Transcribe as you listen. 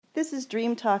This is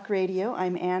Dream Talk Radio.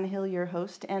 I'm Ann Hill, your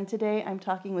host, and today I'm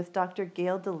talking with Dr.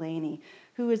 Gail Delaney,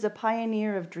 who is a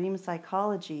pioneer of dream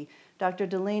psychology. Dr.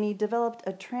 Delaney developed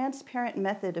a transparent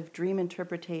method of dream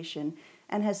interpretation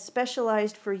and has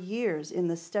specialized for years in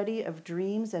the study of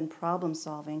dreams and problem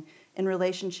solving in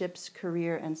relationships,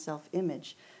 career, and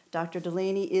self-image. Dr.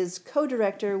 Delaney is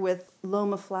co-director with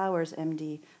Loma Flowers,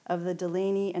 MD, of the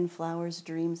Delaney and Flowers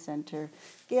Dream Center.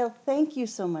 Gail, thank you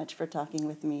so much for talking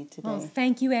with me today. Well,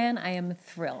 thank you, Ann. I am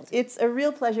thrilled. It's a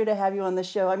real pleasure to have you on the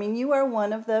show. I mean, you are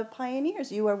one of the pioneers.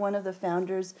 You are one of the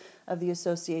founders of the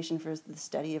Association for the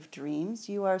Study of Dreams.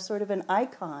 You are sort of an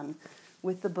icon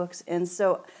with the books. And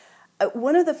so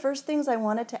one of the first things I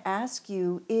wanted to ask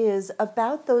you is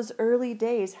about those early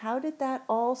days. How did that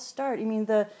all start? I mean,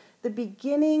 the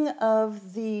beginning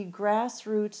of the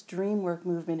grassroots dream work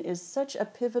movement is such a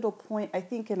pivotal point, I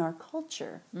think, in our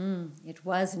culture. It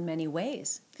was in many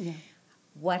ways. Yeah.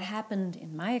 What happened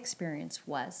in my experience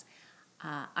was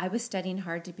I was studying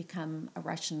hard to become a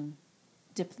Russian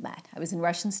diplomat. I was in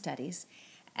Russian studies,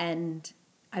 and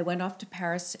I went off to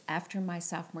Paris after my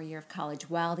sophomore year of college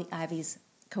while the Ivies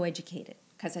co-educated,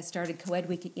 because I started co-ed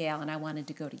week at Yale, and I wanted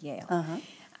to go to Yale.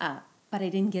 But I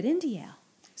didn't get into Yale.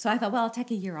 So I thought, well, I'll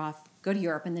take a year off, go to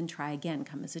Europe, and then try again,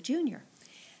 come as a junior.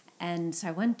 And so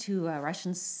I went to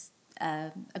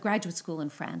a graduate school in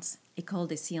France, École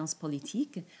des Sciences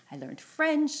Politiques. I learned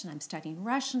French, and I'm studying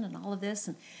Russian and all of this,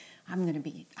 and I'm going to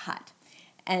be hot.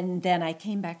 And then I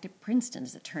came back to Princeton,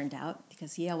 as it turned out,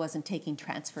 because Yale wasn't taking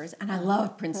transfers. And I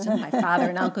loved Princeton. My father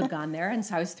and uncle had gone there, and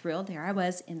so I was thrilled. There I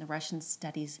was in the Russian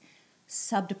Studies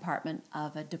subdepartment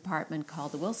of a department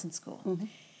called the Wilson School. Mm-hmm.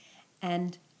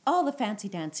 And all the fancy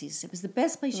dancies. It was the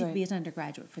best place you could be as an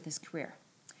undergraduate for this career.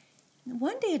 And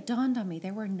one day it dawned on me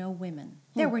there were no women.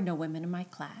 There were no women in my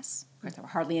class. Of course, there were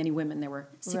hardly any women. There were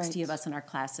 60 of us in our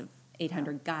class of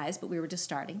 800 guys, but we were just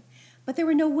starting. But there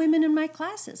were no women in my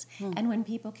classes. And when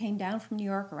people came down from New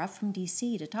York or up from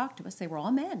D.C. to talk to us, they were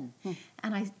all men.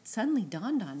 And I suddenly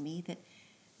dawned on me that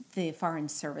the Foreign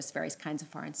Service, various kinds of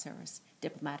Foreign Service,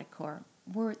 diplomatic corps,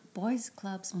 were boys'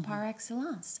 clubs par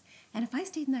excellence. And if I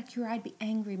stayed in that career, I'd be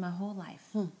angry my whole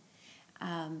life.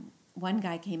 One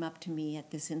guy came up to me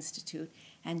at this institute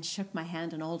and shook my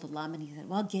hand, an old alum, and he said,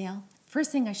 well, Gail,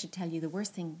 first thing I should tell you, the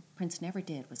worst thing Princeton ever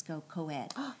did was go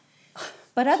co-ed.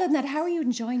 But other than that, how are you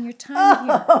enjoying your time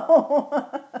here?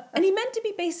 And he meant to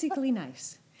be basically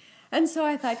nice. And so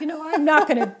I thought, I'm not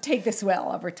going to take this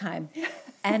well over time.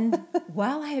 And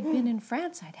while I had been in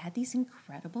France, I'd had these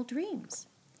incredible dreams.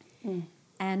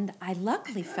 And I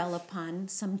luckily fell upon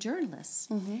some journalists,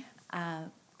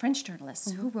 French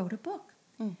journalists, who wrote a book.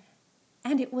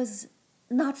 And it was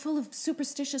not full of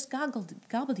superstitious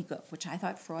gobbledygook, which I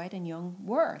thought Freud and Jung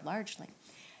were, largely.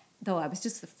 Though I was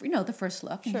just the first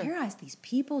look. And here I was, these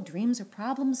people, dreams are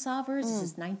problem solvers. This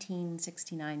is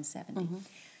 1969, 70.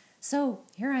 So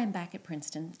here I am back at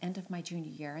Princeton, end of my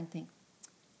junior year, and think,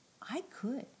 I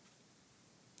could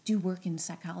do work in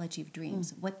psychology of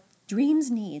dreams. What dreams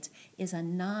needs is a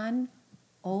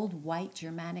non-old white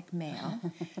Germanic male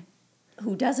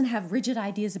who doesn't have rigid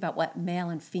ideas about what male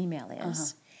and female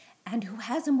is, and who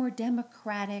has a more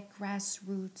democratic,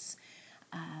 grassroots,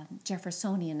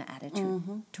 Jeffersonian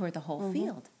attitude toward the whole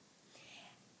field.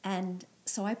 And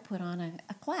so I put on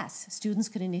a class. Students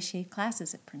could initiate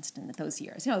classes at Princeton at those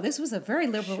years. This was a very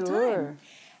liberal time.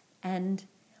 And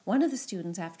one of the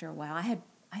students, after a while,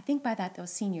 I think by that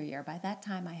was senior year, by that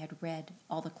time I had read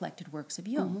all the collected works of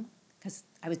Jung, because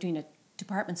I was doing a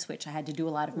department switch. I had to do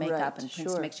a lot of makeup, and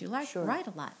Princeton makes you write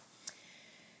a lot.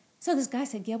 So this guy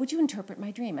said, Gail, would you interpret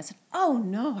my dream? I said, oh,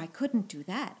 no, I couldn't do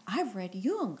that. I've read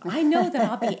Jung. I know that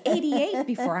I'll be 88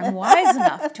 before I'm wise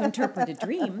enough to interpret a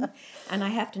dream, and I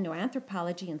have to know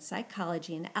anthropology and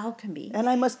psychology and alchemy. And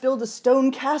I must build a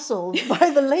stone castle by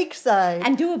the lakeside.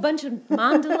 And do a bunch of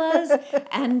mandalas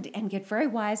and get very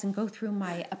wise and go through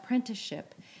my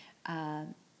apprenticeship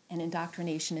and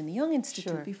indoctrination in the Jung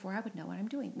Institute before I would know what I'm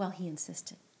doing. Well, he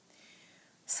insisted.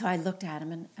 So I looked at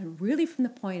him, and really from the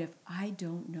point of, I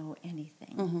don't know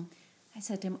anything, I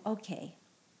said to him, okay,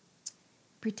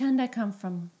 pretend I come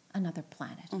from another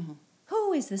planet.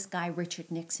 Who is this guy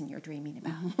Richard Nixon you're dreaming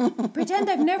about? Pretend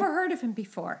I've never heard of him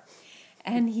before.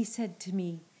 And he said to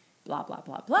me, blah, blah,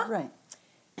 blah, blah. Right.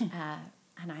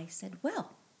 And I said,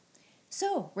 well,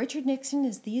 so Richard Nixon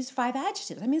is these 5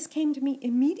 adjectives. I mean, this came to me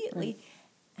immediately.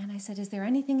 And I said, is there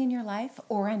anything in your life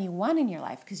or anyone in your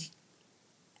life? Because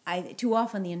too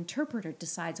often the interpreter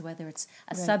decides whether it's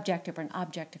a subjective or an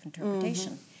objective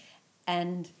interpretation.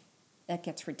 And that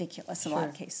gets ridiculous in a lot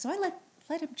of cases. So I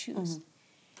let him choose.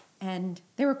 And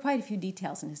there were quite a few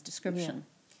details in his description.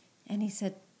 And he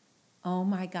said, oh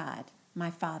my God,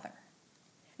 my father.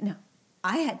 No,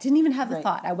 didn't even have the Right.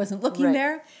 thought. I wasn't looking Right.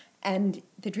 there. And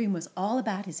the dream was all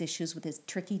about his issues with his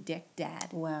tricky dick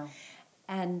dad. Wow.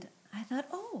 And I thought,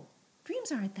 oh,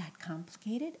 dreams aren't that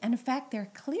complicated. And in fact,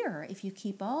 they're clearer if you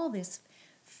keep all this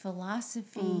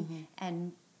philosophy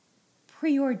and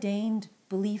preordained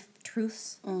belief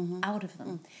truths out of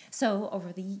them. So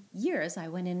over the years, I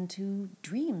went into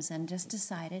dreams and just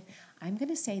decided, I'm going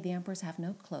to say the emperors have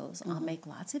no clothes. I'll make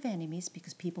lots of enemies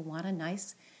because people want a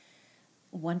nice,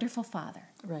 wonderful father.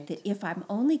 Right. That if I'm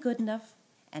only good enough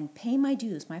and pay my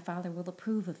dues, my father will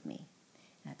approve of me.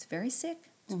 That's very sick.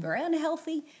 It's very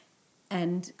unhealthy.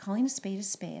 And calling a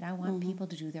spade, I want people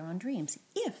to do their own dreams.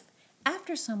 If,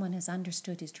 after someone has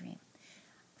understood his dream,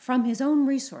 from his own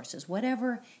resources,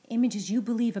 whatever images you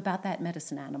believe about that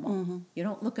medicine animal, you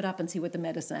don't look it up and see what the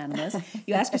medicine animal is.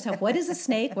 You ask yourself, what is a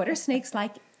snake? What are snakes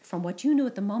like from what you knew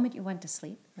at the moment you went to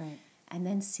sleep? Right. And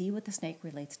then see what the snake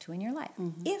relates to in your life.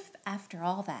 If, after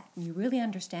all that, you really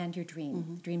understand your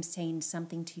dream, the dream's saying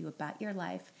something to you about your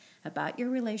life, about your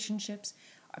relationships,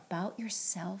 about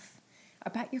yourself,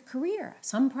 about your career,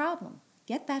 some problem,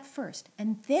 get that first.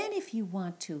 And then if you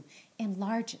want to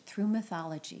enlarge it through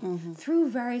mythology, through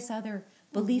various other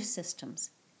belief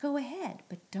systems, go ahead,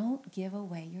 but don't give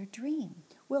away your dream.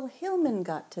 Well, Hillman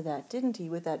got to that, didn't he,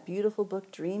 with that beautiful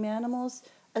book, Dream Animals?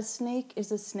 A snake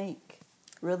is a snake.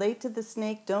 Relate to the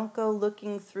snake. Don't go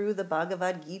looking through the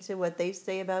Bhagavad Gita, what they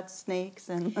say about snakes.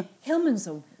 And Hillman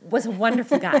was a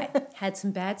wonderful guy, had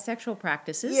some bad sexual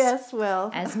practices. yes,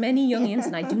 well. As many Jungians,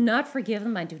 and I do not forgive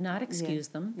them, I do not excuse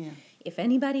them. Yeah. If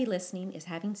anybody listening is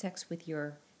having sex with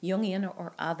your Jungian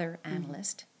or other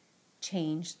analyst,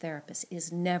 change therapist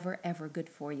is never, ever good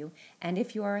for you. And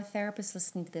if you are a therapist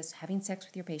listening to this, having sex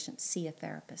with your patient, see a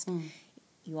therapist.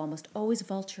 You almost always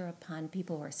vulture upon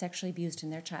people who are sexually abused in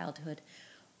their childhood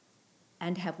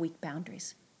and have weak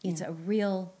boundaries. It's a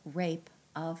real rape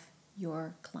of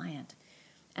your client.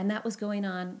 And that was going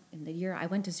on in the year I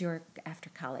went to Zurich after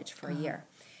college for a year.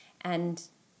 And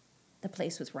the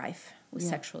place was rife with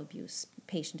sexual abuse,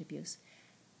 patient abuse.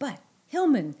 But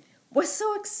Hillman was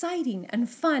so exciting and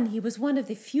fun. He was one of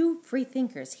the few free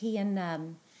thinkers, he and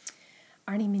Arnie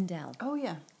Mindell. Oh,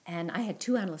 yeah. And I had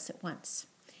two analysts at once.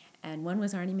 And one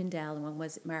was Arnie Mindell, and one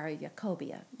was Mario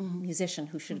Jacobi, a musician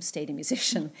who should have stayed a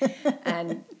musician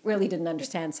and really didn't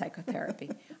understand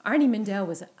psychotherapy. Arnie Mindell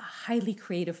was a highly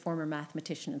creative former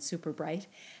mathematician and super bright,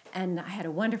 and I had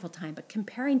a wonderful time. But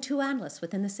comparing two analysts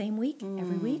within the same week,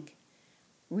 every week,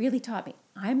 really taught me.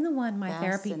 I'm the one my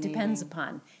therapy depends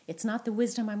upon. It's not the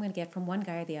wisdom I'm going to get from one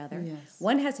guy or the other. Yes.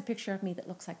 One has a picture of me that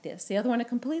looks like this. The other one a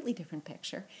completely different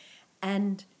picture.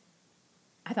 And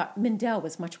I thought Mindell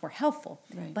was much more helpful,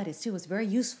 but it still was very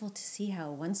useful to see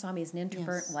how one saw me as an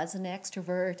introvert, was an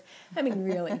extrovert. I mean,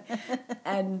 really.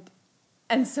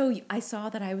 and so I saw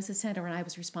that I was the center and I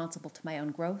was responsible to my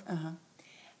own growth.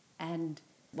 And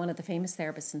one of the famous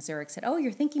therapists in Zurich said, oh,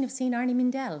 you're thinking of seeing Arnie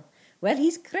Mindell. Well,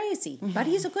 he's crazy, but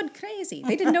he's a good crazy.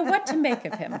 They didn't know what to make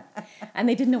of him. And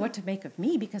they didn't know what to make of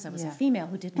me because I was a female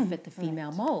who didn't fit the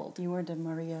female mold. You weren't a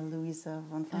Maria Luisa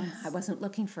von Franz. I wasn't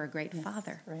looking for a great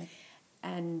father. Right.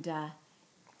 And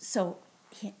so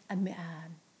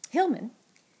Hillman,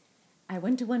 I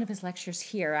went to one of his lectures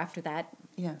here after that,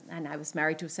 and I was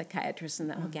married to a psychiatrist and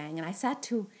that whole gang, and I sat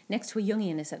next to a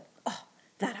Jungian and said, oh,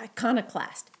 that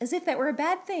iconoclast, as if that were a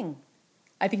bad thing.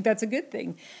 I think that's a good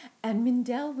thing. And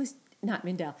Hillman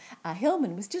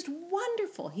was just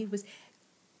wonderful. He was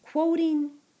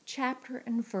quoting chapter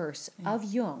and verse of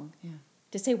Jung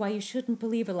to say why you shouldn't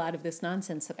believe a lot of this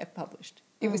nonsense that I've published.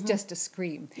 It was just a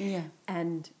scream. Yeah.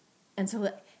 And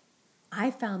so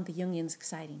I found the Jungians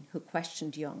exciting who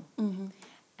questioned Jung.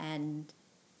 And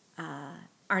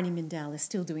Arnie Mindell is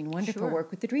still doing wonderful work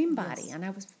with the dream body. And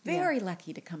I was very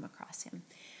lucky to come across him.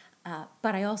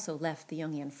 But I also left the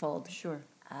Jungian fold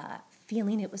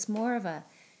feeling it was more of a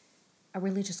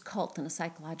religious cult than a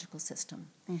psychological system.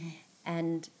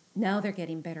 And now they're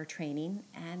getting better training,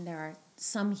 and there are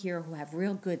some here who have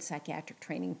real good psychiatric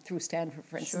training through Stanford,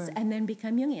 for instance, and then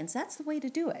become Jungians. That's the way to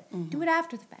do it. Do it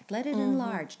after the fact. Let it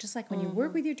enlarge, just like when you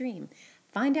work with your dream.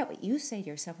 Find out what you say to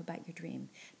yourself about your dream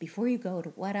before you go to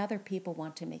what other people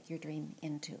want to make your dream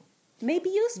into. It may be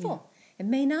useful. It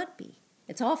may not be.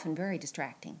 It's often very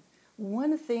distracting.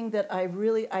 One thing that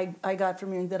I got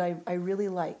from you that I really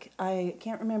like, I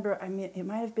can't remember, I mean, it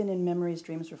might have been in Memories,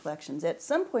 Dreams, Reflections. At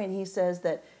some point he says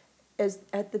that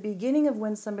at the beginning of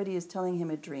when somebody is telling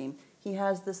him a dream, he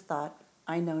has this thought,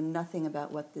 I know nothing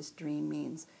about what this dream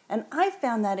means. And I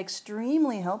found that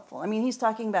extremely helpful. I mean, he's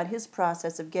talking about his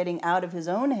process of getting out of his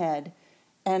own head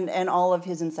and all of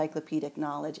his encyclopedic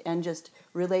knowledge and just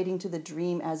relating to the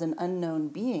dream as an unknown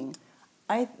being.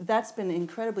 That's been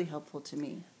incredibly helpful to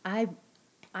me.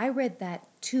 I read that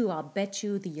too. I'll bet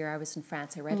you the year I was in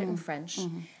France, I read it in French,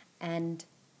 and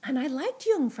I liked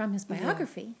Jung from his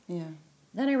biography. Yeah.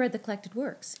 Then I read the collected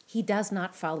works. He does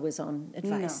not follow his own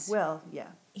advice. No. Well, yeah.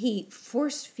 He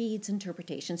force feeds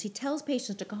interpretations. He tells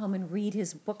patients to go home and read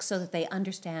his book so that they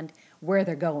understand where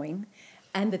they're going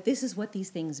and that this is what these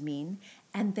things mean.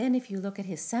 And then if you look at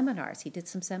his seminars, he did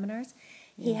some seminars,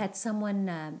 he had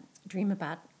someone dream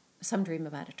about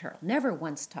a turtle. Never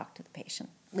once talked to the patient,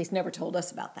 at least never told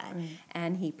us about that. Right.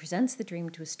 And he presents the dream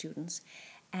to his students.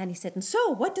 And he said, and so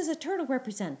what does a turtle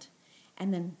represent?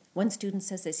 And then one student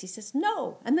says this, he says,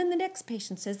 no. And then the next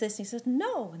patient says this, and he says,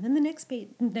 no. And then the next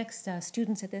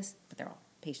student said this, but they're all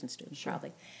patient students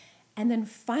probably. And then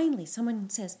finally someone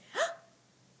says,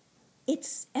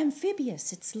 it's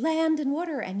amphibious, it's land and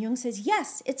water. And Jung says,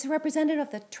 yes, it's a representative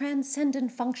of the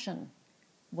transcendent function.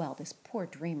 Well, this poor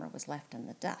dreamer was left in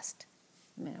the dust.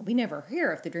 Man, we never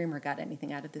hear if the dreamer got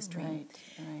anything out of this dream.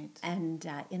 Right. And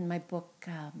in my book,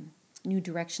 New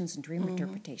Directions in Dream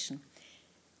Interpretation,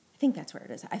 I think that's where it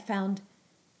is. I found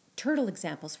turtle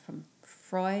examples from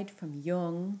Freud, from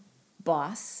Jung,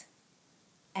 Boss,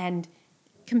 and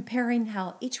comparing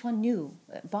how each one knew.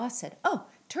 Boss said, oh,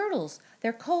 turtles,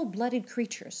 they're cold-blooded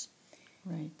creatures.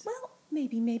 Right. Well,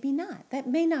 maybe not. That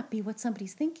may not be what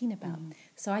somebody's thinking about.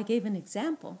 So I gave an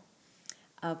example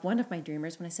of one of my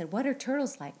dreamers when I said, what are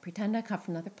turtles like? Pretend I come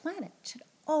from another planet. She said,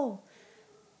 oh,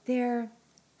 they're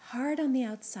hard on the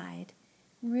outside,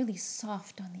 really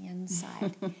soft on the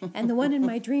inside. And the one in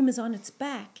my dream is on its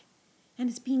back, and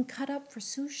it's being cut up for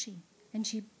sushi. And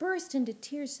she burst into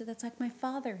tears, so that's like my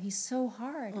father. He's so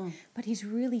hard, but he's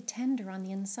really tender on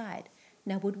the inside.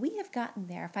 Now, would we have gotten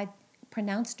there if I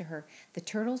pronounced to her, the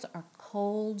turtles are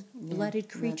cold-blooded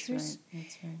creatures?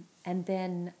 That's right. And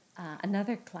then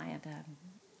another client,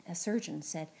 a surgeon,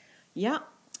 said, yeah,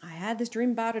 I had this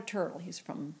dream about a turtle. He's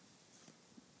from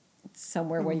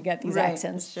somewhere where you get these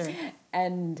accents. Sure.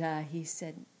 And he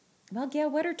said, well, Gail,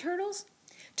 what are turtles?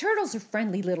 Turtles are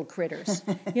friendly little critters.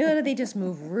 They just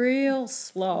move real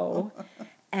slow,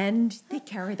 and they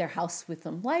carry their house with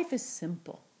them. Life is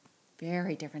simple.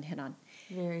 Very different hit on.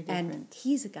 Very different. And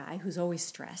he's a guy who's always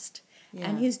stressed,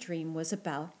 and his dream was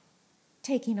about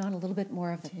taking on a little bit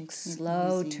more of a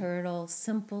slow turtle,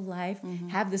 simple life,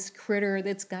 have this critter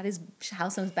that's got his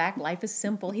house on his back. Life is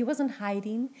simple. He wasn't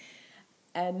hiding.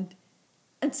 And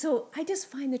so I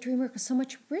just find the dream work is so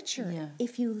much richer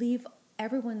if you leave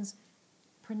everyone's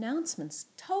pronouncements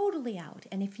totally out.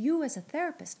 And if you as a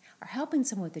therapist are helping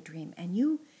someone with a dream and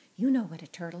you know what a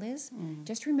turtle is,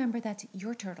 just remember that's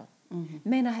your turtle. It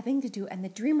may not have anything to do, and the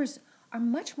dreamers are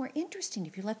much more interesting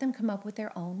if you let them come up with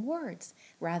their own words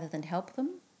rather than help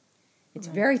them. It's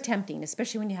very tempting,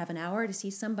 especially when you have an hour to see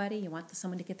somebody, you want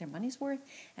someone to get their money's worth,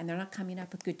 and they're not coming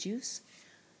up with good juice.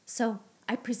 So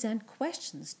I present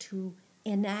questions to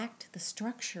enact the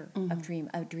structure of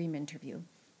a dream interview.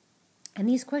 And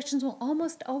these questions will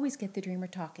almost always get the dreamer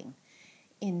talking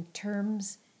in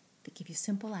terms that give you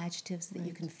simple adjectives that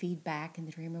you can feed back, and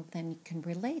the dreamer then can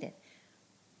relate it.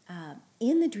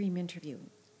 In the dream interview,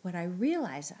 what I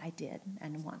realize I did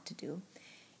and want to do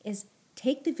is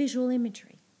take the visual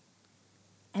imagery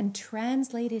and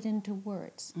translate it into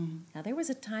words. Now, there was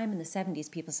a time in the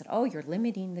 70s people said, oh, you're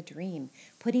limiting the dream,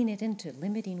 putting it into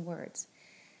limiting words.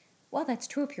 Well, that's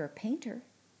true if you're a painter,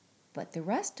 but the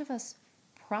rest of us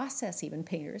process, even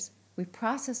painters, we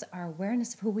process our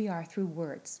awareness of who we are through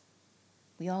words.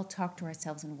 We all talk to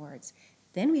ourselves in words.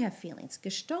 Then we have feelings.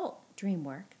 Gestalt dream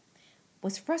work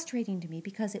was frustrating to me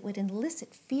because it would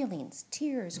elicit feelings,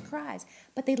 tears, cries,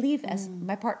 but they leave, as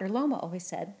my partner Loma always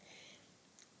said,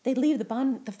 they'd leave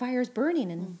the fires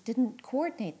burning and didn't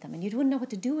coordinate them, and you wouldn't know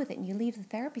what to do with it, and you leave the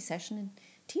therapy session in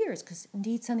tears because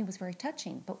indeed something was very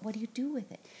touching, but what do you do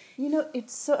with it?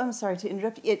 I'm sorry to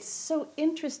interrupt you. It's so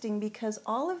interesting because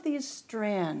all of these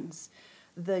strands,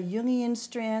 the Jungian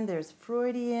strand, there's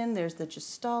Freudian, there's the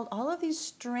Gestalt, all of these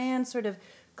strands sort of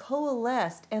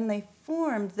coalesced, and they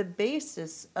formed the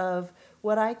basis of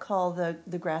what I call the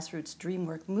grassroots dream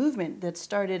work movement that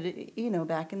started,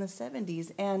 back in the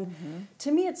 70s. And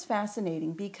to me, it's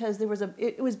fascinating because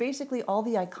it was basically all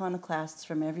the iconoclasts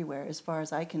from everywhere, as far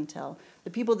as I can tell. The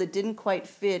people that didn't quite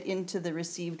fit into the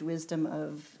received wisdom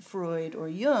of Freud or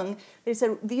Jung, they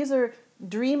said,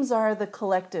 dreams are the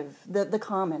collective, the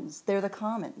commons. They're the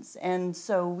commons. And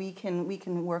so we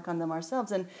can work on them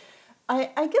ourselves. And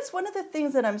I guess one of the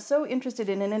things that I'm so interested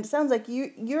in, and it sounds like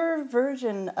your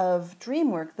version of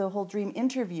dream work, the whole dream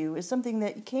interview, is something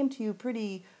that came to you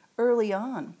pretty early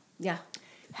on. Yeah.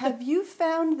 Have you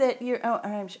found that you're? Oh,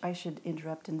 I should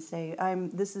interrupt and say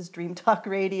This is Dream Talk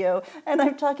Radio, and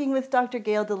I'm talking with Dr.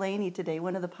 Gail Delaney today,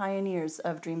 one of the pioneers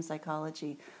of dream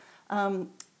psychology. And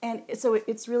so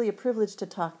it's really a privilege to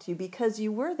talk to you because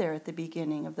you were there at the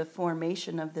beginning of the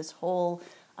formation of this whole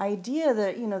idea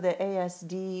that the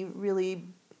ASD really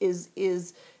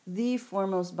is the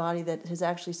foremost body that has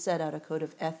actually set out a code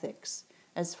of ethics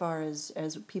as far as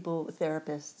people,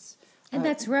 therapists. And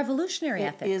that's revolutionary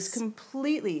ethics. It is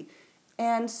completely.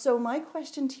 And so my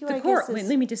question to you, the I core, guess, is...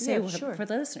 let me just say sure. for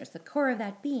the listeners, the core of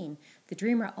that being, the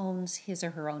dreamer owns his or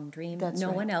her own dream. That's no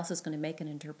right. one else is going to make an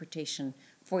interpretation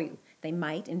for you. They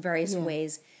might, in various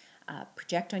ways,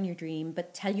 project on your dream,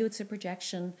 but tell you it's a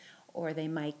projection, or they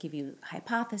might give you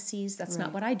hypotheses. That's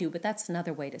not what I do, but that's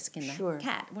another way to skin the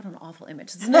cat. What an awful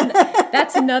image.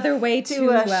 That's another way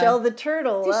to shell the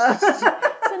turtle.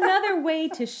 It's another way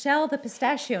to shell the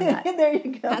pistachio nut. There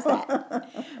you go. How's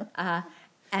that?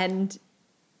 And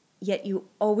yet you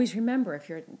always remember, if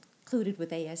you're included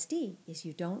with ASD, is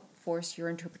you don't force your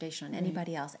interpretation on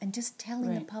anybody else. And just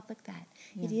telling the public that.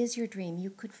 It is your dream. You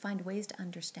could find ways to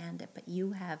understand it, but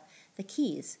you have the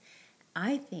keys.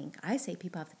 I say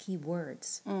people have the key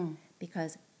words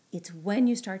because it's when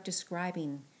you start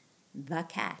describing the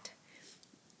cat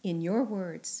in your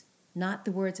words, not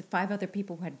the words of 5 other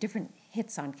people who had different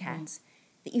hits on cats,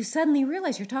 that you suddenly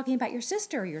realize you're talking about your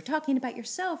sister, or you're talking about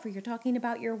yourself, or you're talking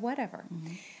about your whatever.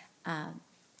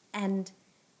 And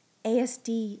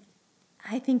ASD,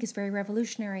 I think, is very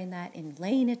revolutionary in that, in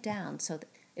laying it down so that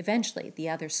eventually the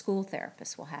other school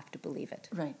therapists will have to believe it.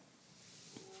 Right.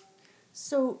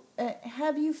 So,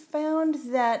 have you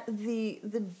found that the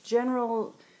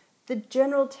general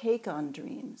take on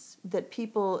dreams that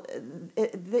people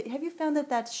have you found that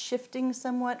that's shifting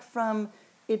somewhat from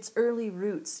its early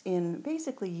roots in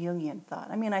basically Jungian thought?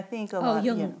 I mean, I think a lot.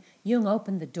 Jung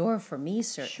opened the door for me,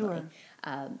 certainly,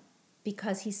 Sure.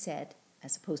 because he said,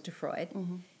 as opposed to Freud,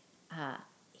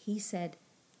 he said,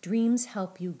 dreams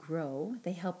help you grow.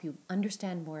 They help you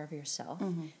understand more of yourself.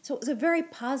 So it was a very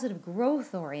positive,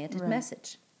 growth-oriented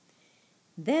message.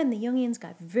 Then the Jungians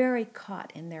got very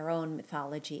caught in their own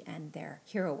mythology and their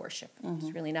hero worship.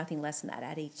 There's really nothing less than that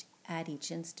at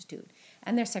each institute.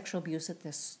 And their sexual abuse at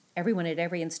this, everyone at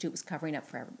every institute was covering up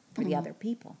for the other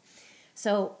people.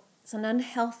 So it's an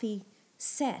unhealthy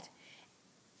set.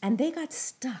 And they got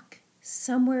stuck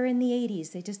somewhere in the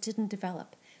 80s. They just didn't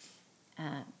develop.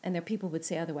 And their people would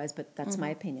say otherwise, but that's my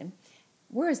opinion.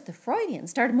 Whereas the Freudians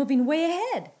started moving way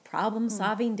ahead,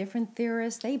 problem-solving, different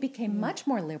theorists. They became much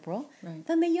more liberal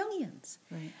than the Jungians.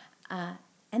 Right.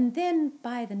 And then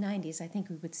by the 90s, I think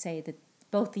we would say that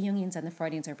both the Jungians and the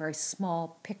Freudians are a very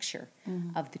small picture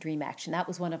of the dream action. That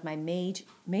was one of my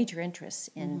major interests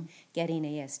in getting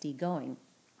ASD going.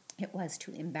 It was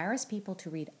to embarrass people to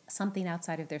read something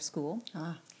outside of their school,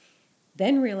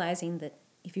 then realizing that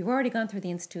if you've already gone through the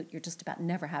institute, you're just about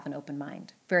never have an open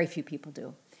mind. Very few people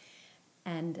do.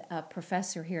 And a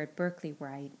professor here at Berkeley, where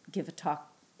I give a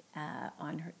talk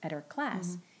at her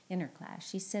class, in her class,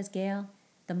 she says, Gail,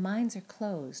 the minds are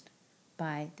closed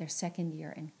by their second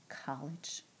year in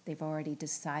college. They've already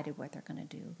decided what they're going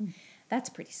to do. That's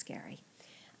pretty scary.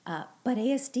 But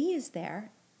ASD is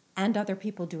there, and other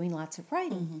people doing lots of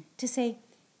writing, to say,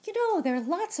 there are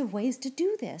lots of ways to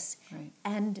do this. Right.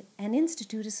 And an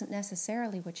institute isn't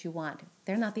necessarily what you want.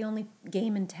 They're not the only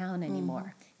game in town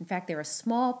anymore. In fact, they're a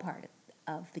small part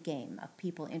of the game of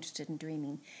people interested in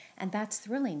dreaming. And that's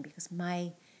thrilling because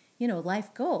my,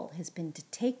 life goal has been to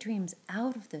take dreams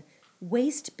out of the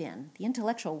waste bin, the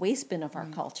intellectual waste bin of our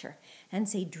culture, and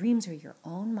say dreams are your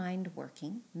own mind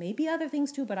working. Maybe other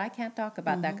things too, but I can't talk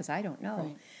about that because I don't know.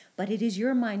 Right. But it is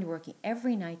your mind working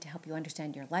every night to help you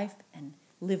understand your life and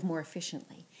live more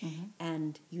efficiently.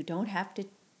 And you don't have to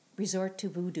resort to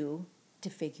voodoo to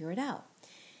figure it out.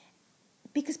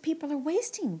 Because people are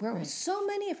wasting. So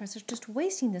many of us are just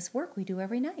wasting this work we do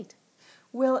every night.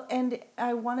 Well, and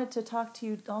I wanted to talk to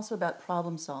you also about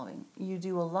problem solving. You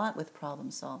do a lot with problem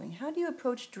solving. How do you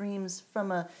approach dreams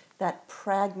from that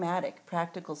pragmatic,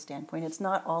 practical standpoint? It's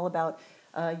not all about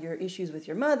your issues with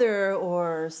your mother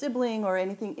or sibling or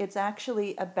anything. It's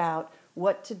actually about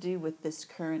what to do with this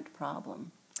current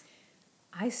problem.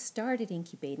 I started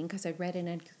incubating because I read an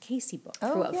Edgar Cayce book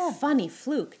through a funny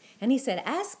fluke. And he said,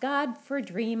 ask God for a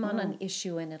dream on an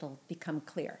issue and it'll become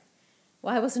clear.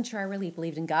 Well, I wasn't sure I really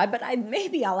believed in God, but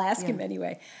maybe I'll ask him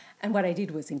anyway. And what I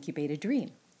did was incubate a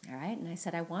dream. All right. And I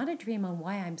said, I want a dream on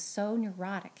why I'm so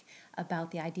neurotic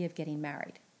about the idea of getting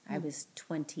married. I was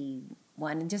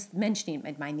 21 and just mentioning it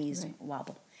made my knees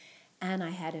wobble. And I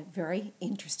had a very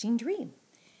interesting dream.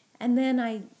 And then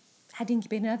I had to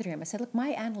incubate another dream. I said, look, my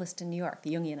analyst in New York,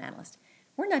 the Jungian analyst,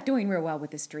 we're not doing real well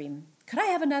with this dream. Could I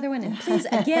have another one? And please,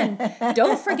 again,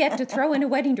 don't forget to throw in a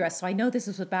wedding dress. So I know this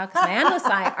is about, because my analysts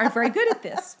and I aren't very good at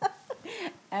this.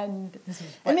 And this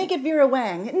is and make it Vera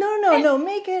Wang. No,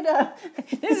 make it...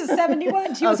 This is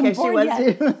 71. She wasn't born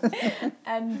yet.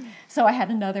 And so I had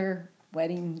another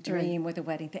wedding dream with a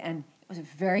wedding thing. And it was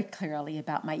very clearly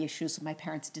about my issues with my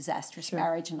parents' disastrous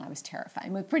marriage, and I was terrified.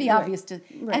 It was pretty obvious to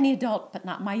any adult, but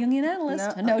not my Jungian analyst.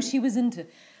 No. I know she was into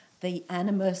the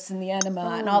animus and the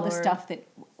anima and all the stuff that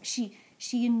she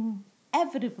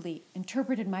inevitably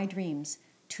interpreted my dreams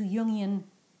to Jungian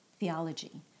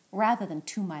theology rather than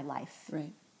to my life.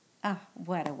 Right.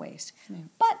 What a waste. Right.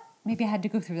 But maybe I had to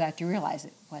go through that to realize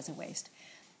it was a waste.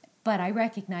 But I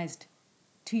recognized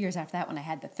 2 years after that, when I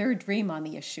had the third dream on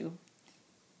the issue,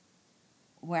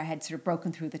 where I had sort of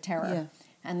broken through the terror. Yeah.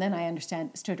 And then I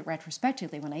understood it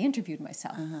retrospectively when I interviewed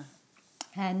myself.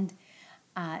 And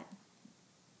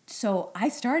so I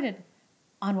started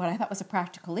on what I thought was a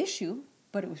practical issue,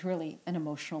 but it was really an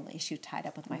emotional issue tied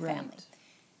up with my family.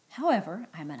 However,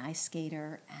 I'm an ice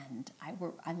skater, and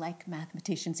I like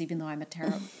mathematicians, even though I'm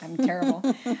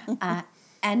terrible.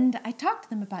 And I talked to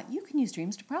them about, you can use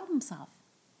dreams to problem solve.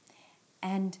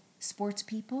 And sports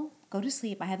people go to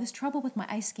sleep. I have this trouble with my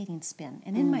ice skating spin.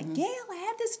 And in my, Gail, I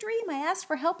had this dream. I asked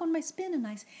for help on my spin,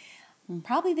 and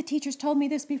probably the teachers told me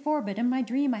this before, but in my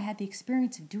dream I had the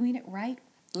experience of doing it right.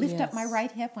 Lift up my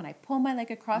right hip when I pull my leg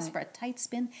across for a tight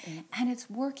spin, and it's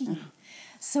working.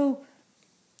 So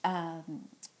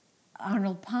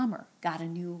Arnold Palmer got a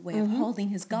new way of holding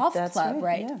his golf club,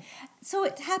 right? Yeah. So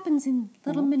it happens in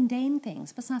little mundane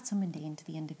things, but it's not so mundane to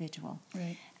the individual.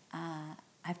 Right.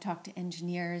 I've talked to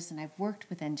engineers, and I've worked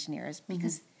with engineers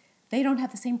because they don't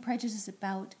have the same prejudice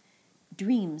about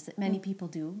dreams that many people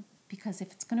do, because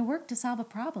if it's going to work to solve a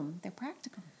problem, they're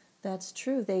practical. That's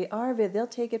true. They'll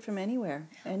take it from anywhere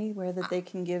that they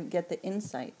can get the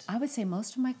insight. I would say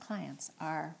most of my clients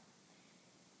are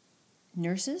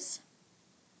nurses,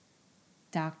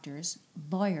 doctors,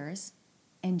 lawyers,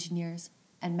 engineers,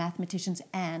 and mathematicians,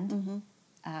 and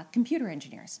computer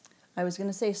engineers. I was going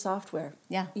to say software.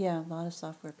 Yeah. Yeah, a lot of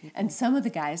software people. And some of the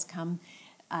guys come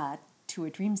to a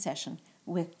dream session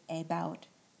with about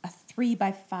a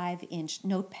 3-by-5-inch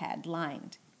notepad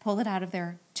lined, pull it out of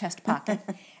their chest pocket,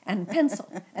 and pencil.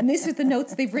 And these are the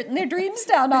notes they've written their dreams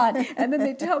down on. And then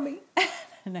they tell me,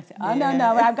 and I say,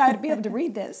 no, I've got to be able to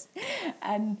read this.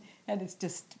 And it's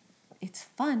just, it's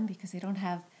fun because they don't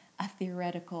have a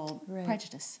theoretical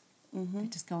prejudice. They're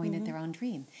just going at their own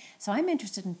dream. So I'm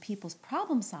interested in people's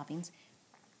problem solvings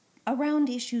around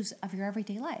issues of your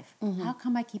everyday life. How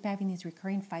come I keep having these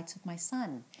recurring fights with my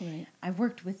son? Right. I've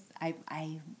worked with,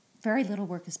 very little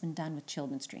work has been done with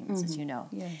children's dreams, as you know.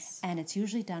 Yes. And it's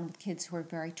usually done with kids who are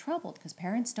very troubled, because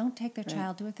parents don't take their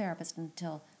child to a therapist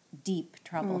until deep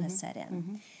trouble has set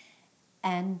in.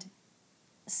 And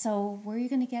so where are you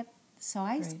going to get... So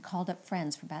I called up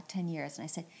friends for about 10 years, and I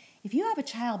said, if you have a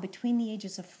child between the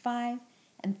ages of 5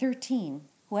 and 13,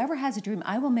 whoever has a dream,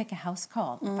 I will make a house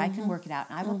call if I can work it out,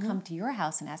 and I will come to your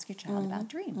house and ask your child about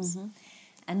dreams.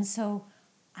 And so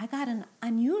I got an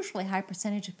unusually high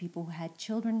percentage of people who had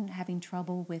children having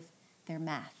trouble with their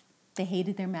math. They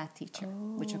hated their math teacher,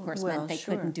 which of course meant they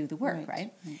couldn't do the work,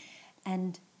 right?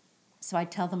 And so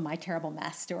I'd tell them my terrible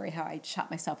math story, how I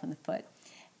shot myself in the foot.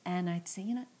 And I'd say,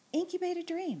 incubate a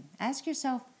dream. Ask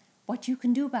yourself what you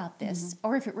can do about this,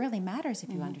 or if it really matters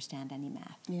if you understand any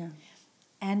math. Yeah.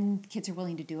 And kids are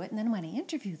willing to do it. And then when I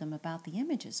interview them about the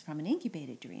images from an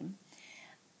incubated dream,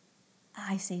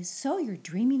 I say, so you're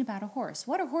dreaming about a horse.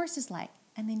 What are horses like?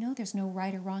 And they know there's no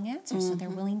right or wrong answer, so they're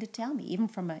willing to tell me, even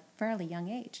from a fairly young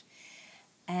age.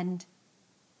 And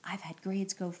I've had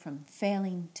grades go from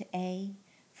failing to A,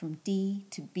 from D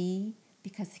to B,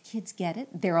 because the kids get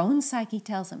it. Their own psyche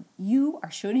tells them, you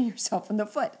are shooting yourself in the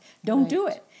foot. Don't do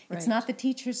it. It's not the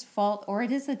teacher's fault, or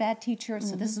it is a bad teacher,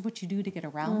 so this is what you do to get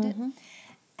around it.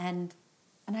 And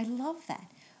I love that.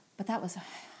 But that was a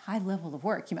high level of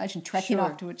work. You imagine trekking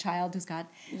off to a child who's got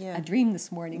a dream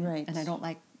this morning, and I don't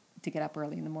like to get up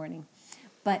early in the morning.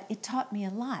 But it taught me a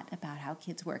lot about how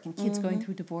kids work, and kids going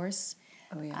through divorce,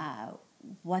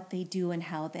 what they do, and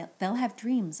how they'll have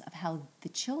dreams of how the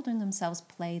children themselves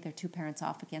play their two parents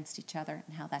off against each other,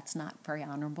 and how that's not very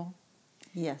honorable.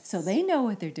 Yes. So they know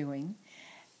what they're doing.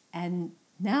 And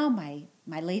now my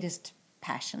latest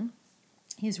passion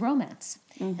is romance.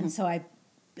 And so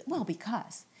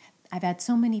because I've had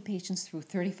so many patients through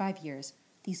 35 years,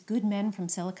 these good men from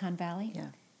Silicon Valley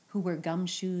who wear gum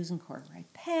shoes and corduroy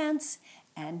pants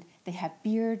and they have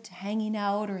beards hanging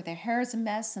out or their hair is a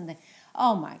mess and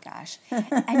oh my gosh.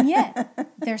 And yet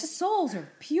their souls are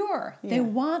pure. Yeah. They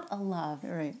want a love.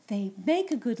 Right. They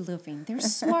make a good living. They're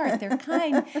smart. They're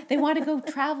kind. They want to go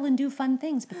travel and do fun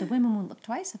things, but the women won't look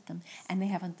twice at them. And they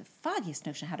haven't the foggiest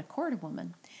notion how to court a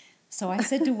woman. So I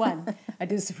said to one, I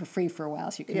did this for free for a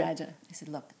while, so you can imagine. I said,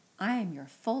 look, I am your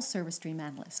full-service dream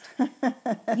analyst.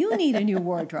 You need a new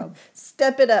wardrobe.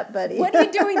 Step it up, buddy. What are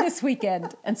you doing this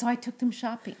weekend? And so I took them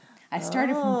shopping. I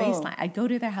started from baseline. I'd go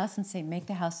to their house and say, make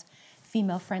the house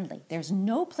female friendly. There's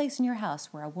no place in your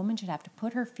house where a woman should have to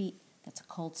put her feet that's a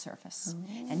cold surface.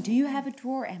 And do you have a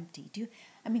drawer empty?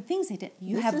 Things they did.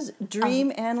 This is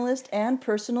dream analyst and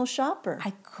personal shopper.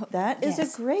 That is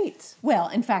a great. Well,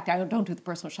 in fact, I don't do the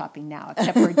personal shopping now,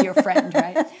 except for a dear friend,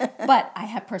 right? But I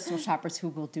have personal shoppers who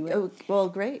will do it. Oh, well,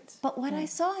 great. But what I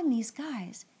saw in these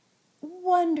guys,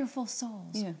 wonderful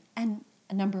souls, Yeah. and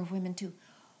a number of women too,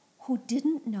 who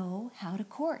didn't know how to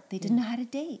court. They didn't know how to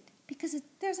date because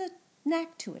there's a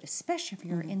knack to it, especially if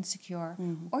you're insecure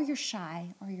or you're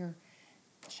shy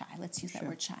Let's use that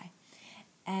word, shy.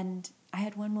 And I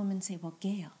had one woman say, well,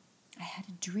 Gail, I had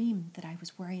a dream that I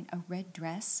was wearing a red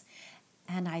dress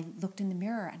and I looked in the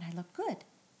mirror and I looked good.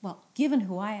 Well, given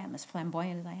who I am, as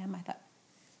flamboyant as I am, I thought,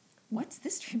 what's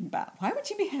this dream about? Why would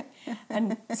you be...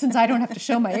 And since I don't have to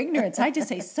show my ignorance, I just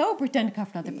say, so pretend to come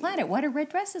from another planet. What are red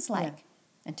dresses like? Yeah.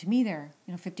 And to me, they're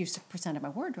 50% of my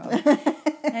wardrobe.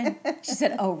 And she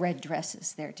said, oh, red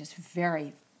dresses. They're just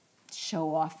very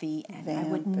show-offy, and I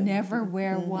would never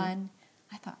wear one.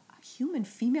 I thought, a human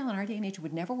female in our day and age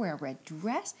would never wear a red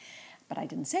dress. But I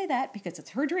didn't say that because it's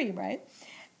her dream, right?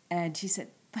 And she said,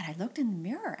 but I looked in the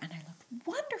mirror, and I looked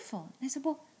wonderful. And I said,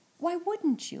 well, why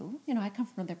wouldn't you? I come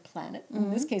from another planet. In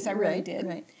this case, I really did.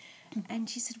 Right. And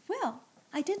she said, well,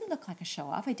 I didn't look like a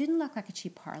show-off. I didn't look like a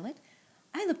cheap harlot.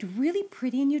 I looked really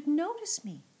pretty, and you'd notice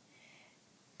me.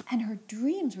 And her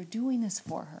dreams were doing this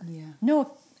for her. Yeah.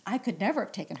 No, I could never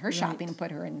have taken her shopping and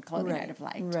put her in clothing I'd have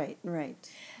liked. Right.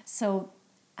 So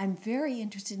I'm very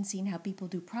interested in seeing how people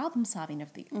do problem solving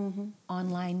of the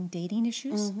online dating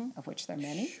issues, of which there are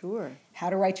many. Sure. How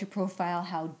to write your profile,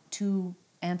 how to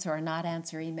answer or not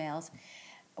answer emails,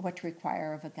 what to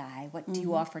require of a guy, what do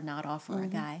you offer, not offer a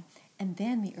guy, and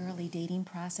then the early dating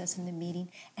process and the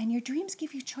meeting. And your dreams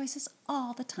give you choices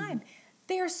all the time.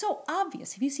 They are so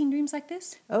obvious. Have you seen dreams like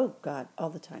this? Oh, God, all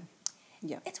the time.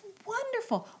 Yeah. It's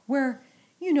wonderful. Where,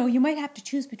 you might have to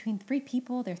choose between three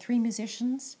people. They're three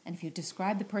musicians. And if you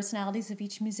describe the personalities of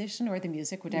each musician or the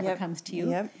music, whatever comes to you,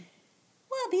 well,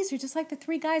 these are just like the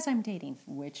three guys I'm dating.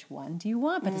 Which one do you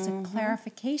want? But it's a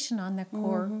clarification on the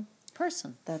core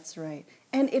person. That's right.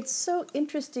 And it's so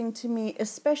interesting to me,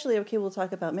 especially, okay, we'll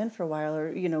talk about men for a while,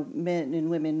 or, men and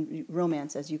women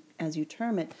romance, as you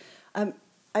term it.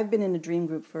 I've been in a dream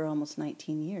group for almost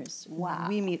 19 years. Wow.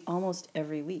 We meet almost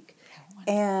every week.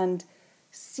 And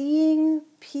seeing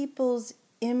people's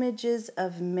images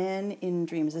of men in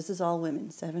dreams, this is all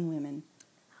women, 7 women,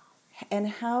 and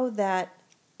how that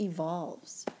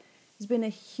evolves has been a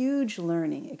huge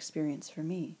learning experience for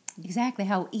me. Exactly,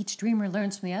 how each dreamer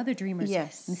learns from the other dreamer's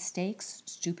Yes. mistakes,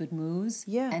 stupid moves,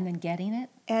 Yeah. and then getting it.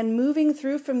 And moving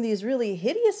through from these really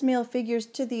hideous male figures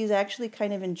to these actually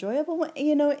kind of enjoyable ones,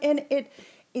 and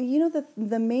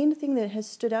the main thing that has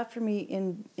stood out for me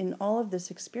in all of this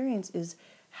experience is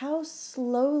how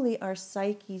slowly our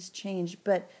psyches change,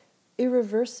 but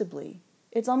irreversibly.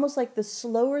 It's almost like the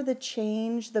slower the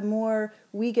change, the more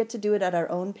we get to do it at our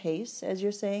own pace, as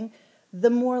you're saying, the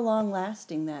more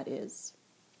long-lasting that is.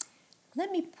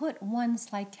 Let me put one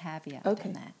slight caveat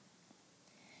on that.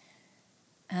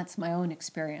 That's my own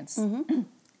experience.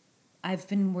 I've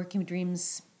been working with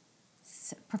dreams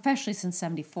professionally since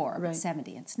 1974, but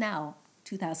 70. It's now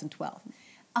 2012.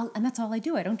 And that's all I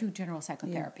do. I don't do general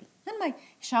psychotherapy. And my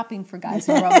shopping for guys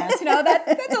in romance,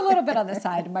 that's a little bit on the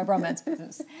side of my romance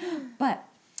business. But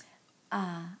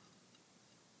I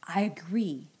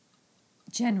agree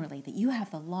generally that you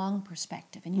have the long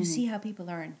perspective and you see how people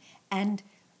learn. And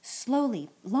slowly,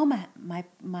 Loma,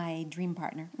 my dream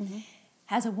partner,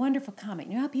 has a wonderful comment.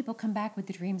 You know how people come back with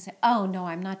the dream and say, oh, no,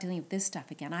 I'm not dealing with this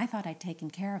stuff again. I thought I'd taken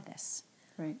care of this.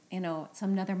 Right. It's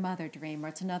another mother dream or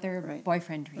it's another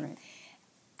boyfriend dream. Right.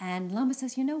 And Loma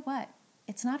says, you know what?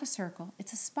 It's not a circle.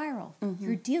 It's a spiral.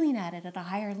 You're dealing at it at a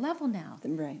higher level now.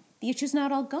 Right. The issue's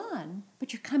not all gone,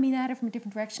 but you're coming at it from a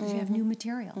different direction because you have new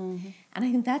material. And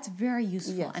I think that's very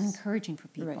useful and encouraging for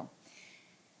people. Right.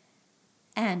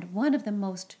 And one of the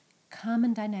most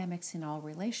common dynamics in all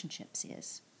relationships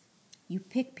is you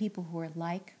pick people who are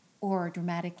like or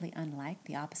dramatically unlike,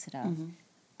 the opposite of,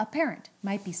 a parent.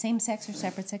 Might be same-sex or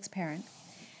separate-sex parent.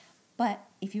 But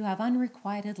if you have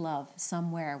unrequited love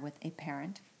somewhere with a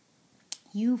parent,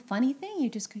 funny thing, you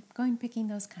just keep going picking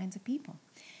those kinds of people.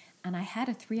 And I had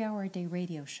a 3-hour-a-day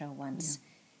radio show once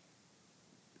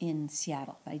in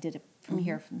Seattle. I did it from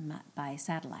here by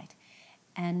satellite.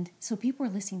 And so people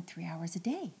were listening 3 hours a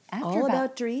day. All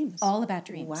about dreams. All about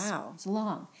dreams. Wow. It's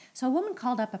long. So a woman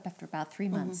called up after about 3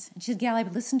 months. And she said, Gail, I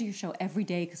would listen to your show every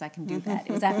day because I can do that.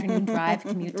 It was afternoon drive,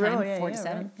 commute time, 4 to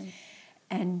 7. Right.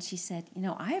 And she said,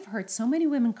 I have heard so many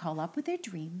women call up with their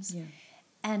dreams. Yeah.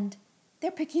 And they're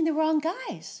picking the wrong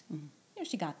guys.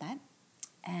 She got that.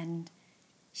 And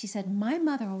she said, my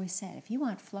mother always said, if you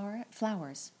want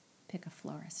flowers, pick a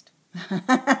florist.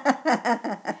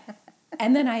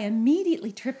 And then I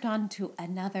immediately tripped onto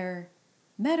another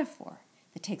metaphor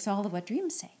that takes all of what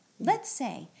dreams say. Yeah. Let's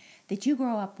say that you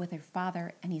grow up with your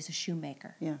father and he's a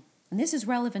shoemaker. Yeah. And this is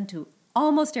relevant to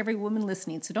almost every woman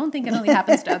listening, so don't think it only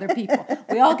happens to other people.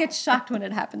 We all get shocked when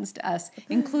it happens to us,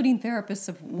 including therapists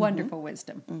of wonderful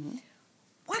wisdom.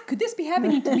 What, could this be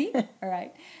happening to me? All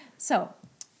right. So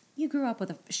you grew up with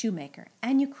a shoemaker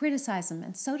and you criticize him,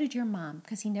 and so did your mom,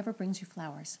 because he never brings you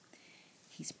flowers.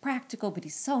 He's practical, but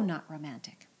he's so not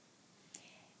romantic.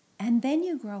 And then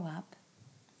you grow up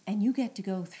and you get to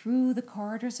go through the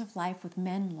corridors of life with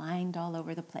men lined all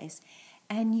over the place,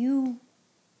 and you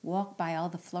walk by all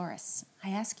the florists. I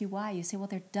ask you why. You say, well,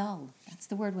 they're dull. That's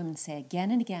the word women say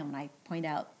again and again when I point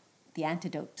out the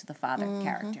antidote to the father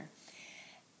character.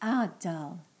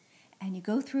 Dull. And you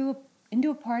go into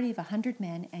a party of 100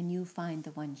 men and you find the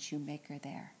one shoemaker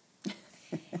there.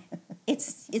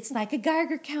 It's like a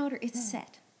Geiger counter. It's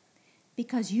set.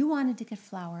 Because you wanted to get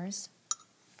flowers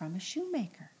from a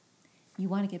shoemaker. You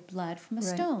want to get blood from a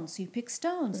stone, so you pick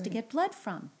stones to get blood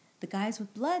from. The guys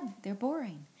with blood, they're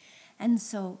boring. And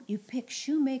so you pick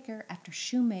shoemaker after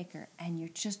shoemaker, and you're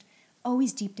just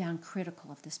always deep down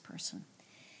critical of this person.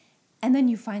 And then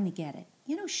you finally get it.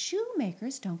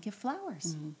 Shoemakers don't give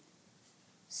flowers.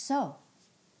 So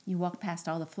you walk past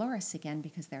all the florists again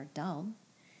because they're dull,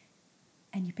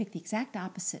 and you pick the exact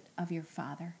opposite of your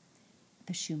father,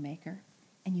 the shoemaker,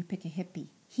 and you pick a hippie.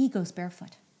 He goes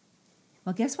barefoot.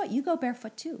 Well, guess what? You go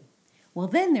barefoot too. Well,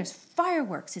 then there's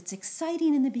fireworks. It's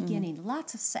exciting in the beginning.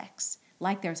 Lots of sex.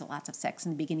 Like there's lots of sex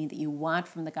in the beginning that you want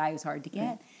from the guy who's hard to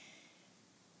get.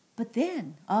 But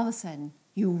then, all of a sudden,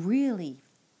 you really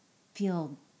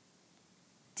feel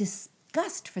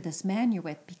disgust for this man you're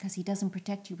with because he doesn't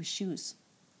protect you with shoes.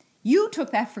 You took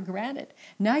that for granted.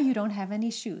 Now you don't have any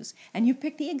shoes. And you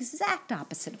picked the exact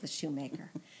opposite of the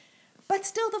shoemaker. But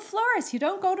still the florist. You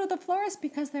don't go to the florist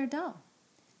because they're dull.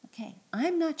 Okay,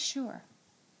 I'm not sure.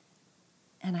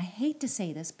 And I hate to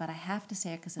say this, but I have to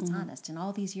say it because it's honest. In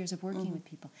all these years of working with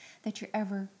people, that you're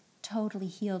ever totally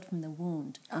healed from the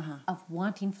wound of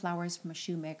wanting flowers from a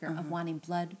shoemaker, of wanting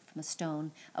blood from a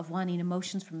stone, of wanting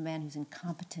emotions from a man who's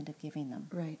incompetent at giving them.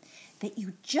 Right. That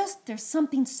there's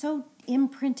something so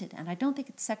imprinted, and I don't think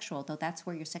it's sexual, though that's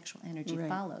where your sexual energy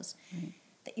follows,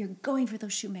 that you're going for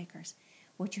those shoemakers.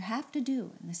 What you have to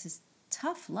do, and this is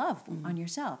tough love on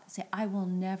yourself, say, I will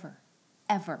never,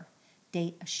 ever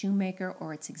date a shoemaker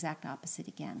or its exact opposite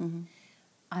again.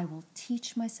 I will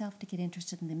teach myself to get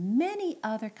interested in the many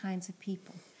other kinds of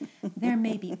people. There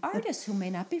may be artists who may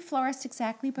not be florists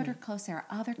exactly, but are close. There are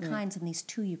other kinds, and these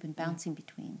two you've been bouncing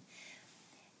between.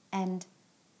 And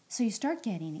so you start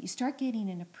getting it. You start getting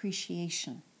an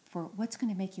appreciation for what's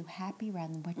going to make you happy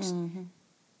rather than what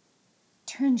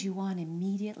turns you on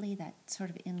immediately, that sort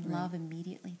of in love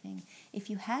immediately thing. If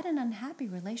you had an unhappy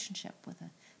relationship with a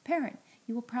parent,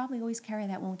 you will probably always carry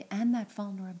that wound and that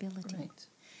vulnerability. Right.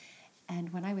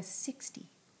 And when I was 60,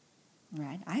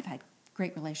 I've had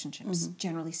great relationships,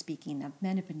 generally speaking.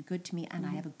 Men have been good to me, and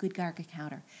I have a good Geiger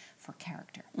counter for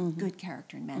character, good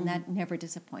character in men. That never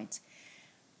disappoints.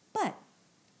 But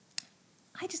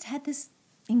I just had this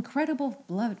incredible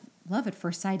love at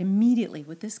first sight immediately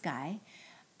with this guy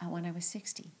when I was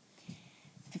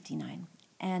 59.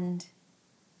 And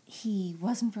he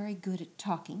wasn't very good at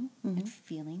talking at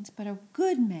feelings, but a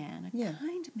good man, a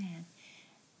kind man.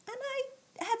 And I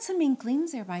had some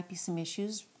inklings. There might be some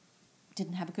issues.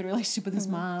 Didn't have a good relationship with his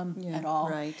mom at all.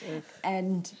 Right.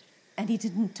 And he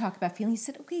didn't talk about feelings. He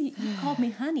said, okay, you called me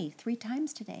honey 3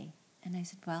 times today. And I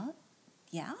said, well,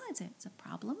 yeah, it's a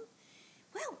problem.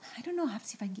 Well, I don't know. I have to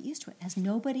see if I can get used to it. Has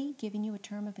nobody given you a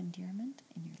term of endearment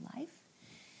in your life?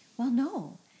 Well,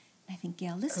 no. I think,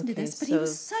 Gail, listen to this, but he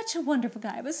was such a wonderful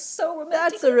guy. I was so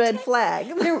romantic. That's a red flag.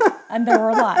 There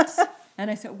were lots.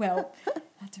 And I said, well,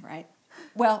 that's all right.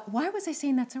 Well, why was I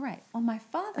saying that's all right? Well, my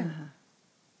father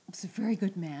was a very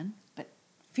good man, but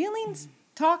feelings,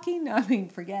 talking,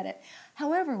 forget it.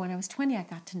 However, when I was 20, I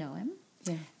got to know him.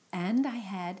 Yeah. And I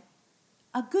had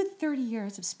a good 30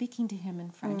 years of speaking to him in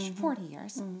French, 40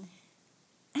 years.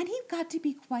 And he got to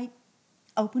be quite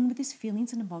open with his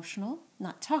feelings and emotional,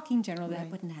 not talking generally, that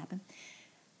wouldn't happen.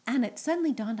 And it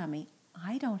suddenly dawned on me,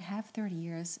 I don't have 30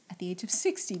 years at the age of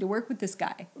 60 to work with this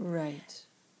guy. Right.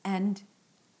 And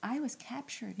I was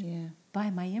captured by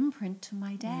my imprint to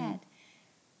my dad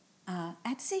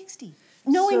at 60.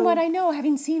 Knowing what I know,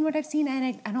 having seen what I've seen,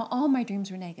 and all my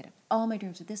dreams were negative. All my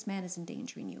dreams were, this man is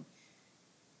endangering you.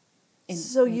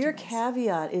 So your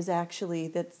caveat is actually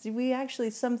that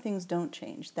some things don't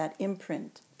change. That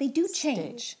imprint. They do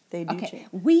change. They do change.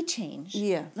 We change.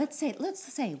 Yeah. Let's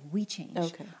say we change.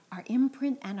 Okay. Our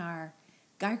imprint and our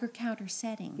Geiger counter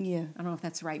setting. Yeah. I don't know if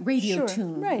that's right. Radio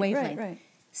tune, wavelength. Right.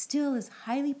 Still is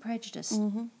highly prejudiced,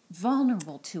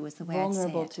 vulnerable to is the way I'd say it.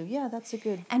 Vulnerable to, yeah, that's a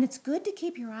good. And it's good to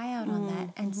keep your eye out on that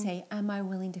and say, am I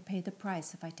willing to pay the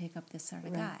price if I take up this sort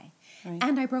of guy? Right.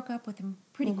 And I broke up with him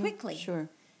pretty quickly. Sure.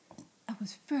 It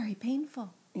was very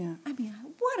painful. Yeah. I mean,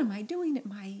 what am I doing at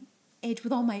my age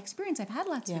with all my experience? I've had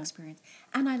lots of experience.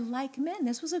 And I like men.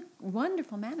 This was a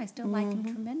wonderful man. I still like him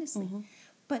tremendously.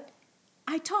 But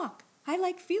I talk. I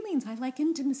like feelings. I like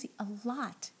intimacy a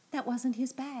lot. That wasn't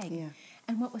his bag. Yeah.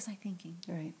 And what was I thinking?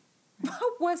 Right.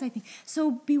 What was I thinking?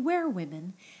 So beware,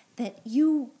 women, that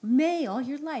you may all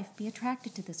your life be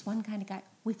attracted to this one kind of guy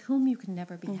with whom you can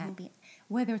never be happy,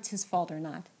 whether it's his fault or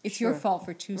not. It's your fault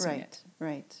for choosing it.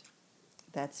 Right.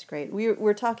 That's great.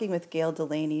 We're talking with Gail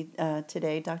Delaney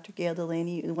today, Dr. Gail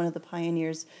Delaney, one of the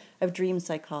pioneers of dream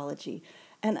psychology.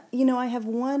 And, I have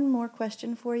one more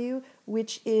question for you,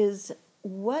 which is,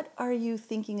 what are you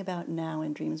thinking about now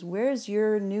in dreams? Where's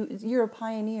you're a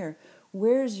pioneer.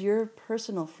 Where's your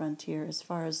personal frontier as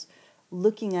far as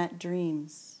looking at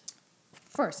dreams?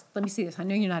 First, let me see this. I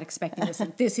know you're not expecting this.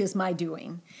 This is my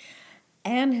doing.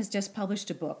 Anne has just published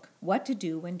a book, What to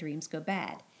Do When Dreams Go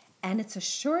Bad. And it's a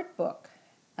short book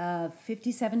of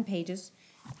 57 pages,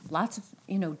 lots of,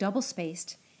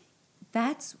 double-spaced.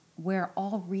 That's where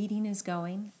all reading is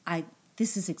going.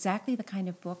 This is exactly the kind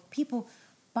of book people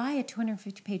buy a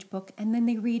 250-page book, and then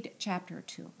they read a chapter or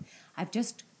two. I've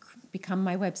just become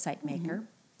my website maker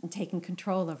and taken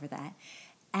control over that.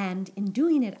 And in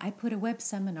doing it, I put a web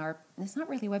seminar. It's not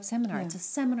really a web seminar. It's a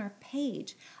seminar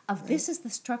page of this is the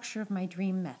structure of my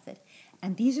dream method.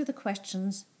 And these are the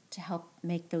questions to help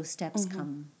make those steps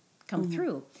come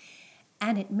through.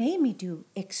 And it made me do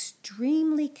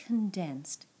extremely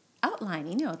condensed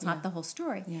outlining. It's not the whole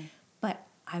story. Yeah. But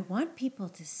I want people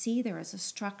to see there is a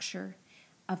structure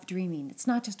of dreaming. It's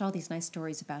not just all these nice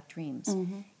stories about dreams.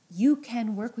 You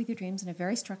can work with your dreams in a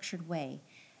very structured way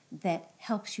that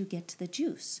helps you get to the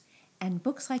juice. And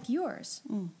books like yours,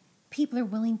 people are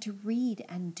willing to read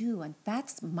and do. And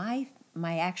that's my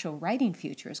actual writing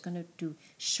future, is going to do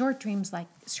short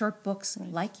books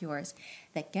like yours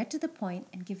that get to the point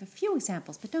and give a few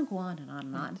examples, but don't go on and on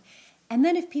and on. And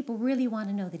then if people really want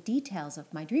to know the details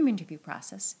of my dream interview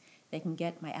process, they can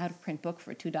get my out-of-print book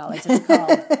for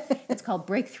 $2. It's called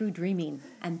Breakthrough Dreaming,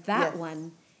 and that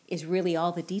one is really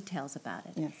all the details about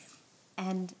it. Yes.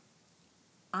 And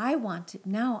I want to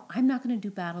now. I'm not going to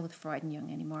do battle with Freud and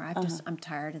Jung anymore. I'm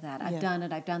tired of that. I've done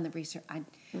it. I've done the research.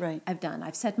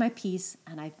 I've said my piece,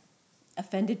 and I've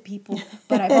offended people,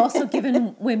 but I've also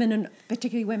given women,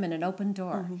 particularly women, an open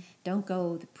door. Don't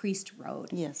go the priest road.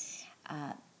 Yes.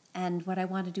 And what I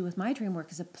want to do with my dream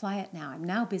work is apply it now. I'm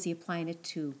now busy applying it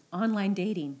to online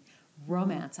dating,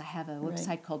 romance. I have a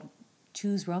website called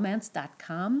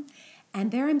chooseromance.com.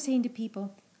 And there I'm saying to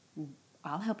people,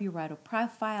 I'll help you write a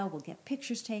profile, we'll get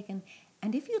pictures taken.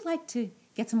 And if you'd like to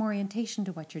get some orientation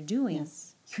to what you're doing,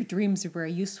 your dreams are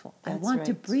very useful. I want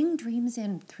to bring dreams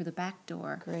in through the back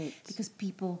door. Great. Because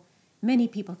many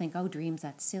people think, dreams,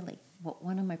 that's silly. What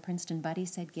one of my Princeton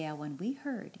buddies said, Gail, when we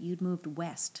heard you'd moved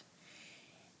west,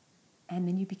 and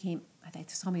then they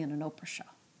saw me on an Oprah show.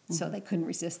 So they couldn't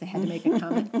resist. They had to make a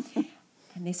comment.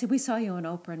 And they said, we saw you on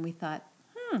Oprah, and we thought,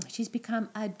 she's become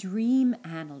a dream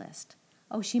analyst.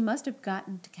 Oh, she must have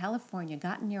gotten to California,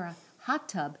 gotten near a hot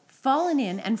tub, fallen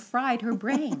in, and fried her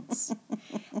brains.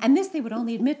 And this they would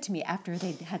only admit to me after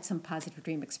they'd had some positive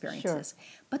dream experiences.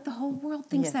 Sure. But the whole world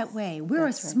thinks that way. We're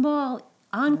a small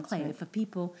enclave of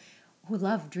people who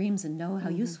love dreams and know how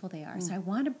useful they are. So I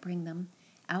want to bring them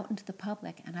out into the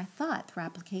public. And I thought, through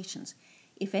applications,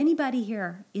 if anybody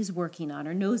here is working on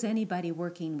or knows anybody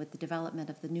working with the development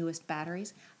of the newest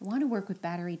batteries, I want to work with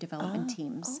battery development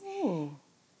teams. Oh.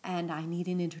 And I need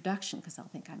an introduction because they'll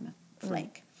think I'm a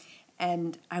flake.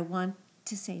 And I want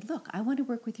to say, look, I want to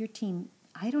work with your team.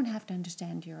 I don't have to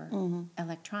understand your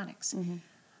electronics or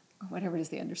whatever it is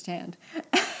they understand.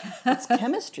 It's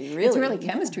chemistry, really. It's really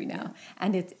chemistry now.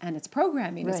 Yeah. And it's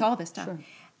programming. It's all this stuff. Sure.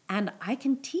 And I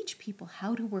can teach people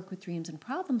how to work with dreams and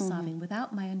problem solving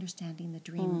without my understanding the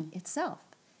dream itself.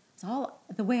 It's all,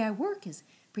 the way I work is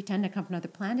pretend to come from another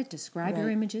planet, describe your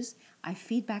images. I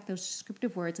feed back those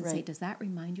descriptive words and say, does that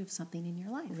remind you of something in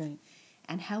your life? Right.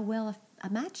 And how well a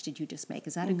match did you just make?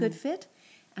 Is that a good fit?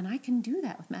 And I can do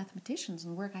that with mathematicians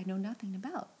and work I know nothing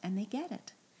about, and they get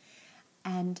it.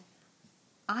 And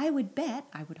I would bet,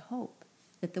 I would hope,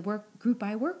 that the group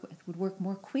I work with would work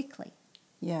more quickly.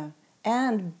 Yeah.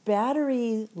 And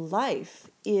battery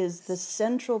life is the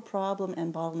central problem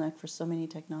and bottleneck for so many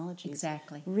technologies.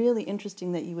 Exactly. Really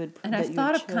interesting that you would. And I've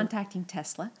thought of contacting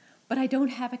Tesla, but I don't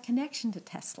have a connection to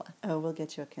Tesla. Oh, we'll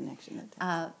get you a connection at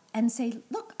Tesla. And say,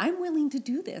 look, I'm willing to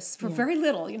do this for very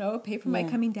little, pay for my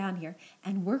coming down here,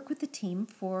 and work with the team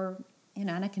for,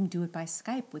 and I can do it by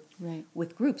Skype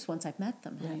with groups once I've met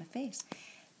them, have a face.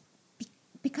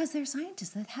 Because they're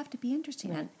scientists that have to be interesting.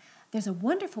 And there's a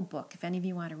wonderful book, if any of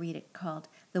you want to read it, called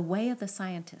The Way of the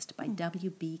Scientist by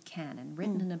W.B. Cannon,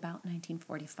 written in about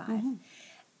 1945.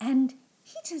 And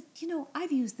he just,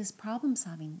 I've used this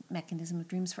problem-solving mechanism of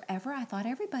dreams forever. I thought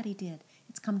everybody did.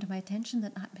 It's come to my attention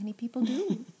that not many people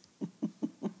do.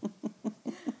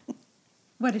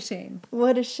 What a shame.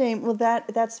 What a shame. Well,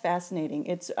 that's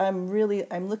fascinating.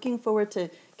 I'm looking forward to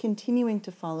continuing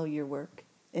to follow your work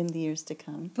in the years to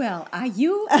come. Well,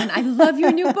 and I love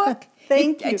your new book.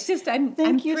 Thank you. It's just, I'm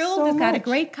thrilled. So it's got a much.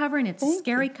 great cover, and it's a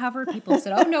scary cover. People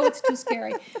said, oh, no, it's too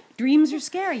scary. Dreams are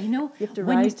scary, You have to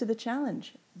rise to the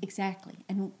challenge. Exactly.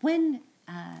 And when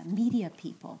media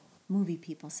people, movie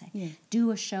people say,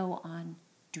 do a show on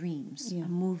dreams, a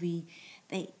movie,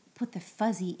 they put the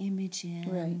fuzzy image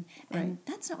in. And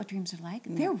that's not what dreams are like.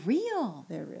 No. They're real.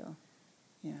 They're real.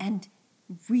 Yeah. And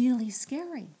really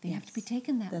scary. They have to be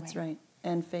taken that way. That's right.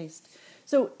 And faced.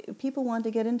 So if people want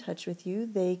to get in touch with you,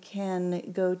 they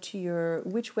can go to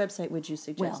which website would you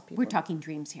suggest people? We're talking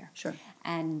dreams here. Sure.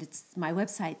 And it's my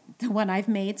website, the one I've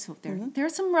made, so there are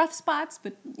some rough spots,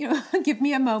 but give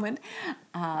me a moment,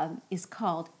 is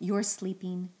called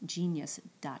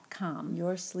yoursleepinggenius.com.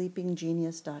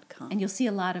 Yoursleepinggenius.com. And you'll see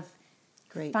a lot of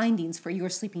findings for Your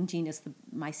Sleeping Genius,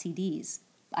 my CDs.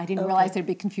 I didn't realize there'd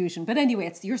be confusion. But anyway,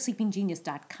 it's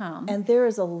yoursleepinggenius.com. And there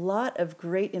is a lot of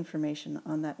great information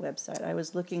on that website. I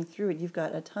was looking through it. You've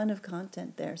got a ton of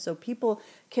content there. So people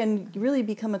can really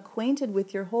become acquainted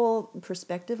with your whole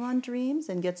perspective on dreams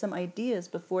and get some ideas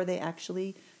before they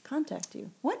actually contact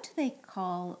you. What do they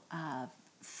call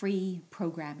free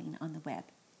programming on the web?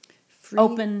 Free?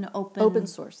 Open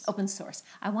source. Open source.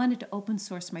 I wanted to open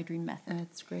source my dream method.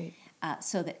 That's great.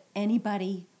 So that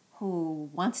anybody who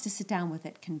wants to sit down with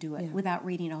it can do it without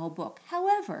reading a whole book.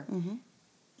 However,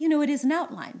 it is an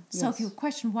outline. So if you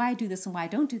question why I do this and why I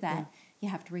don't do that, you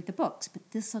have to read the books.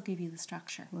 But this will give you the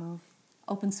structure. Well,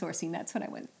 open sourcing, that's what I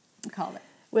would call it.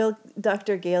 Well,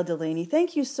 Dr. Gail Delaney,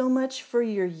 thank you so much for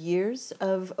your years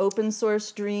of open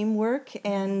source dream work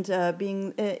and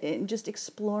just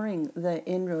exploring the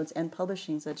inroads and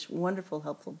publishing such wonderful,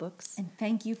 helpful books. And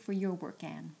thank you for your work,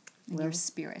 Anne, and your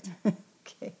spirit.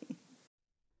 Okay.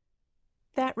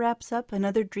 That wraps up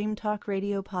another Dream Talk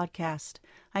Radio podcast.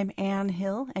 I'm Anne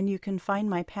Hill, and you can find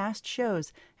my past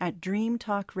shows at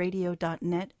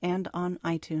dreamtalkradio.net and on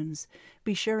iTunes.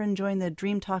 Be sure and join the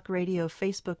Dream Talk Radio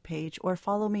Facebook page or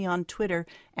follow me on Twitter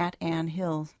at Anne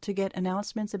Hill to get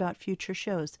announcements about future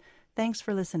shows. Thanks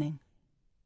for listening.